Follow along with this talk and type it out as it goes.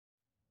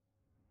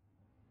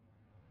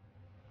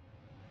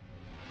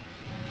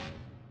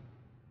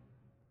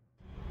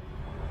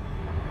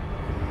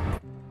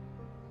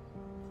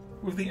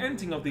With the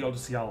ending of the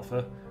Odyssey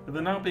Alpha, and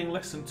there now being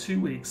less than 2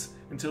 weeks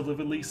until the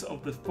release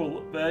of the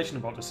full version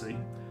of Odyssey,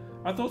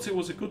 I thought it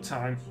was a good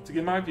time to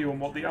give my view on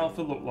what the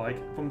Alpha looked like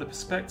from the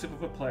perspective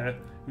of a player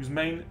whose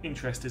main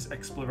interest is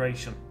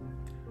exploration.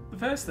 The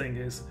first thing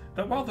is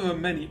that while there are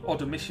many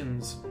odd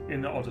omissions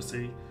in the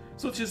Odyssey,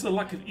 such as the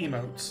lack of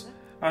emotes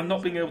and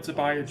not being able to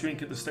buy a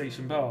drink at the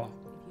station bar,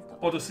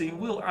 Odyssey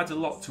will add a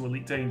lot to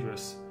Elite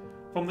Dangerous,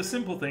 from the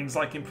simple things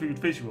like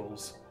improved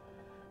visuals,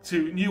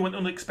 to new and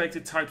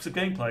unexpected types of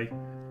gameplay,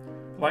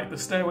 like the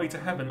Stairway to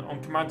Heaven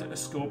on Commander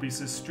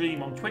Ascorbius'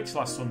 stream on Twitch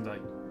last Sunday.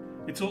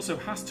 It also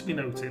has to be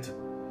noted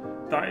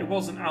that it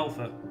was an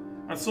alpha,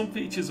 and some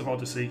features of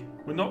Odyssey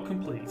were not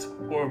complete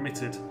or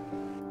omitted.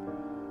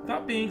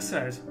 That being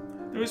said,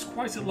 there is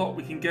quite a lot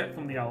we can get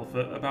from the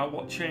alpha about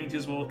what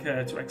changes will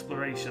occur to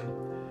exploration,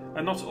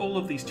 and not all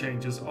of these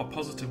changes are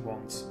positive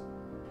ones.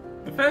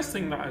 The first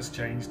thing that has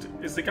changed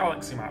is the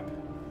galaxy map,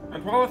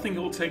 and while I think it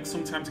will take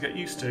some time to get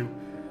used to,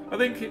 I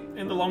think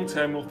in the long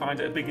term we'll find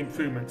it a big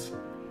improvement,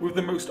 with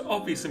the most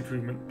obvious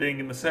improvement being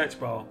in the search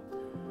bar,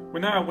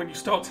 where now when you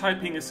start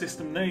typing a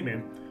system name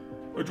in,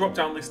 a drop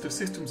down list of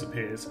systems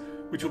appears,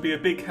 which will be a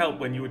big help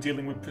when you are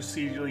dealing with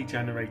procedurally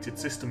generated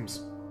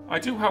systems. I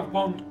do have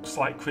one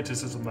slight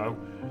criticism though,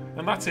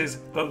 and that is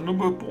that the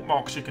number of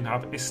bookmarks you can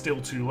have is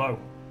still too low.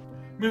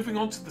 Moving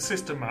on to the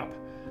system map,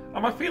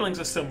 and my feelings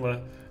are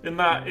similar in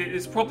that it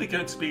is probably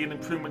going to be an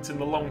improvement in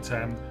the long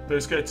term that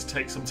is going to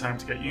take some time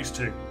to get used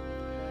to.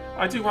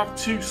 I do have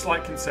two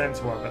slight concerns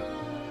however.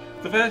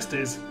 The first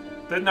is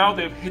that now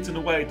they have hidden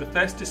away the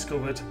first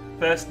discovered,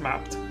 first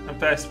mapped and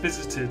first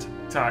visited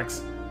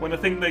tags when I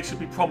think they should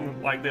be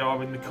prominent like they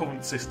are in the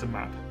current system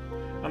map.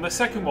 And the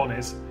second one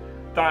is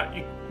that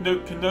you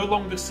can no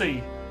longer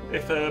see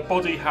if a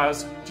body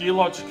has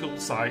geological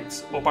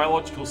sites or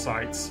biological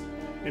sites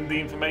in the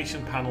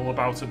information panel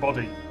about a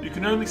body. You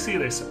can only see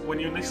this when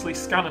you initially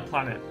scan a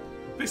planet.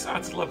 This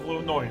adds a level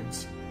of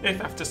annoyance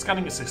if after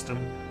scanning a system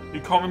you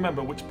can't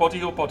remember which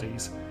body or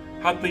bodies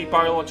had the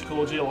biological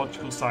or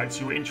geological sites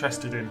you were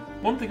interested in.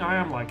 One thing I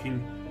am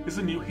liking is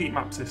the new heat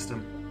map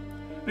system.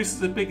 This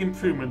is a big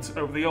improvement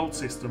over the old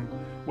system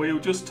where you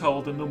were just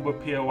told the number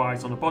of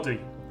POIs on a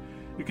body.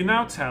 You can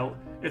now tell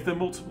if there are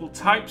multiple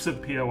types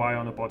of POI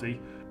on a body,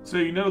 so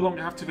you no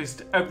longer have to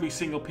visit every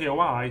single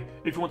POI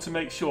if you want to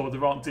make sure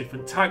there aren't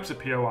different types of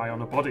POI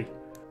on a body.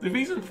 The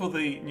reason for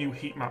the new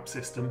heat map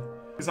system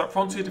is that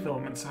Frontier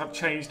developments have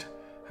changed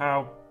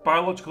how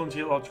biological and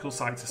geological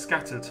sites are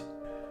scattered.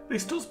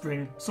 This does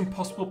bring some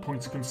possible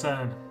points of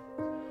concern.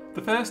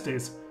 The first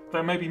is that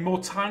it may be more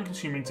time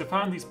consuming to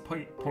find these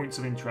points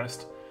of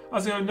interest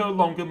as they are no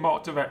longer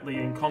marked directly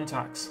in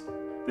contacts.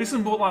 This is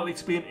more likely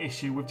to be an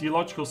issue with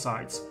geological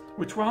sites,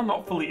 which while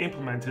not fully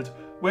implemented,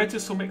 were to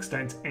some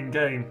extent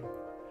in-game.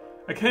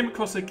 I came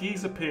across a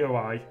Giza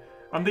POI,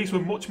 and these were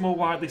much more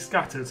widely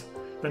scattered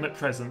than at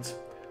present,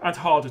 and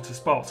harder to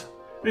spot.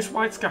 This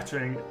wide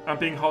scattering and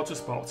being hard to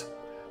spot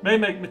may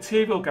make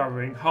material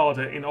gathering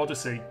harder in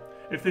Odyssey,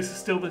 if this is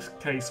still the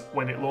case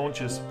when it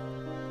launches.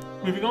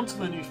 Moving on to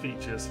the new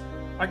features,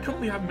 I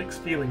currently have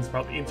mixed feelings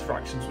about the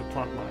interactions with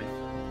plant life.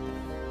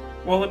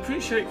 While I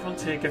appreciate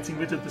Frontier getting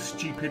rid of the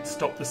stupid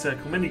stop the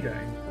circle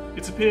minigame,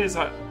 it appears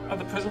that at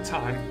the present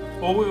time,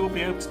 all we will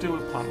be able to do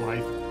with plant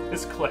life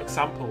is collect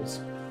samples.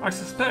 I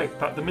suspect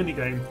that the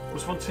minigame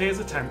was Frontier's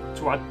attempt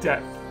to add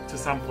depth to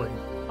sampling,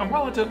 and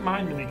while I don't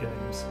mind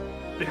minigames,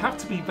 they have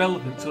to be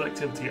relevant to the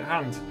activity at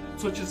hand,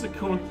 such as the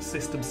current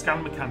system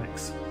scan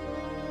mechanics.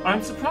 I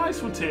am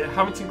surprised Frontier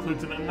haven't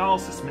included an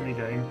analysis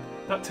minigame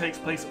that takes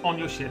place on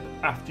your ship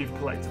after you've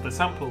collected the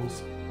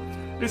samples.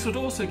 This would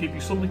also give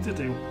you something to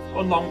do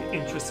on long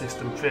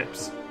intra-system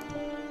trips.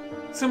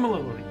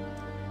 Similarly,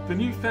 the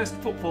new first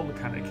footfall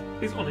mechanic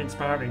is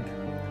uninspiring.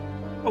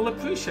 I'll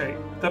appreciate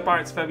that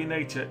by its very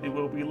nature it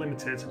will be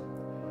limited.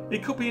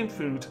 It could be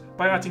improved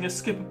by adding a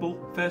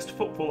skippable first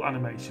footfall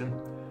animation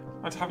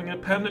and having a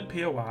permanent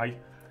POI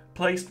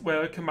placed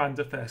where a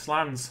commander first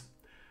lands.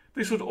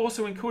 This would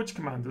also encourage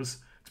commanders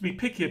to be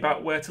picky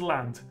about where to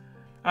land,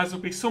 as there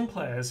would be some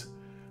players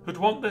who'd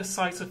want their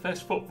site of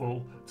first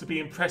footfall to be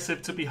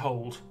impressive to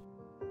behold.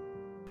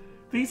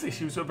 These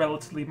issues are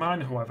relatively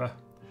minor however,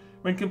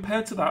 when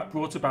compared to that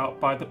brought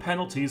about by the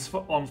penalties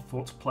for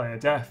on-foot player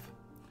death.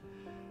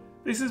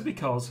 This is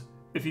because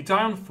if you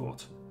die on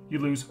foot, you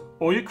lose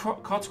all your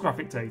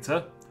cartographic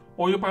data,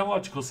 all your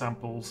biological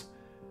samples,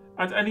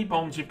 and any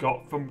bombs you've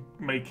got from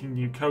making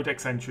new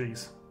codex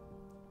entries.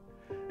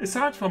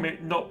 Aside from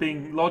it not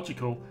being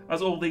logical,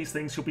 as all these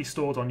things should be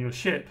stored on your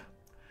ship,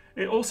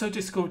 it also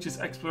discourages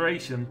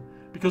exploration,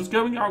 because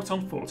going out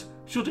on foot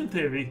should in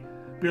theory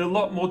be a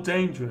lot more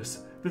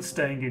dangerous than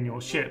staying in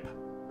your ship.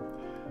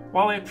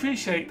 While I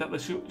appreciate that there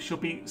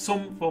should be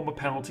some form of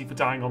penalty for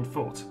dying on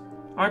foot,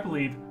 I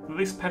believe that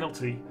this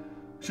penalty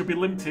should be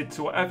limited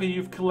to whatever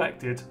you've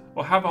collected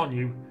or have on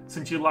you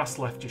since you last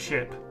left your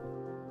ship.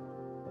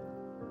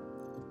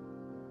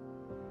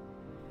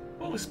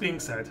 All this being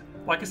said,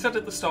 like I said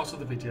at the start of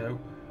the video,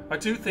 I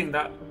do think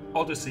that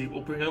Odyssey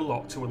will bring a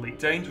lot to Elite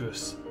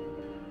Dangerous,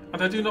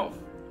 and I do not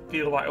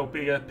feel like it'll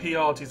be a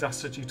PR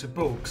disaster due to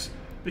bugs,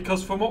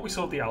 because from what we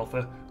saw of the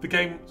alpha, the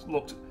game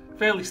looked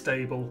fairly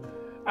stable,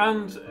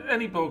 and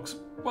any bugs,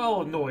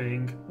 while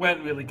annoying,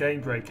 weren't really game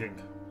breaking.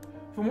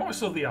 From what I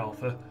saw of the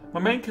alpha, my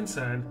main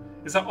concern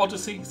is that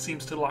Odyssey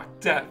seems to lack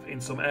depth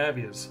in some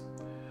areas,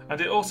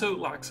 and it also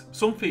lacks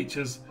some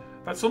features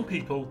that some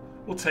people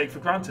will take for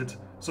granted,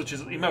 such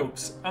as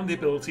emotes and the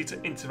ability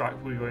to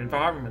interact with your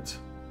environment.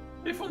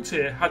 If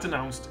Frontier had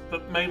announced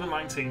that May the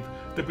 19th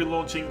they'd be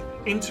launching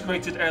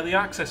integrated early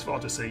access for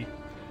Odyssey,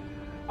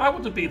 I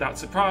wouldn't be that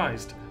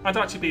surprised. I'd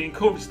actually be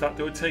encouraged that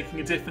they were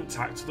taking a different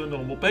tack to the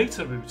normal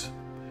beta route.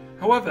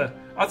 However,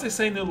 as they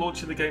say they're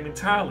launching the game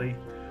entirely,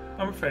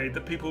 I'm afraid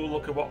that people will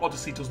look at what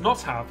Odyssey does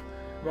not have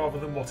rather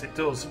than what it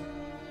does.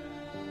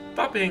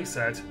 That being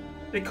said,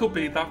 it could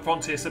be that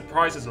Frontier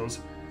surprises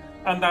us,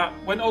 and that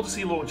when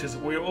Odyssey launches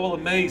we're all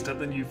amazed at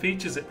the new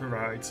features it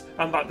provides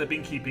and that they've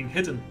been keeping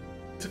hidden.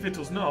 If it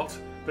does not,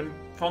 then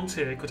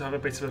Frontier could have a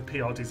bit of a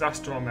PR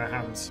disaster on their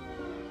hands.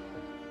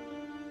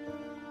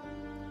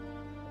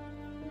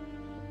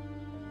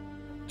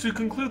 To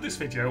conclude this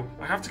video,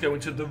 I have to go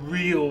into the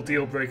real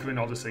deal breaker in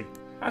Odyssey.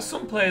 As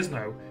some players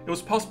know, it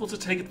was possible to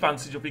take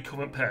advantage of your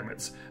current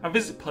permits and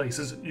visit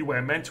places you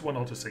weren't meant to on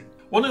Odyssey.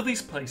 One of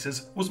these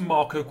places was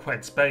Marco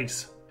Quent's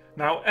base.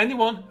 Now,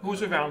 anyone who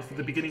was around for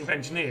the beginning of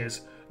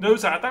Engineers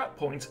knows that at that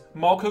point,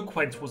 Marco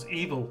Quent was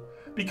evil,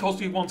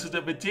 because we wanted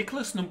a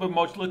ridiculous number of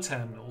modular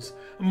terminals,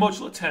 and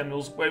modular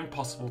terminals were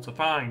impossible to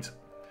find.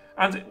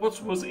 And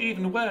what was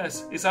even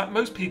worse is that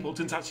most people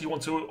didn't actually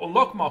want to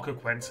unlock Marco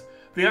Quent,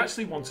 they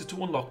actually wanted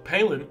to unlock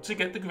Palin to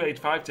get the grade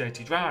 5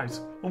 dirty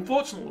drives.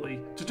 Unfortunately,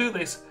 to do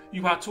this,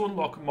 you had to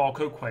unlock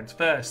Marco Quent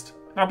first.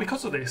 Now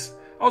because of this,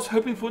 I was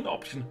hoping for an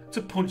option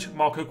to punch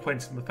Marco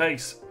Quent in the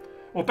face,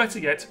 or better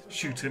yet,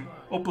 shoot him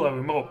or blow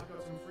him up.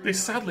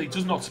 This sadly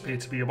does not appear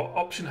to be an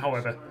option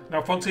however.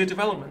 Now Frontier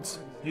Developments,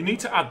 you need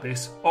to add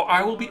this or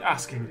I will be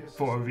asking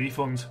for a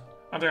refund.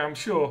 And I am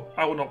sure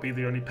I will not be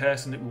the only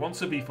person who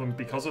wants a refund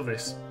because of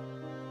this.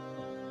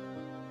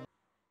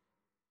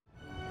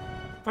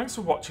 Thanks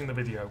for watching the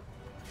video.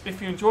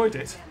 If you enjoyed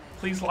it,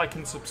 please like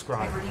and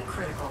subscribe. Liberty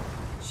critical.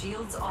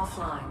 Shields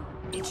offline.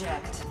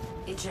 Eject.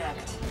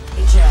 Eject.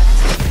 Eject.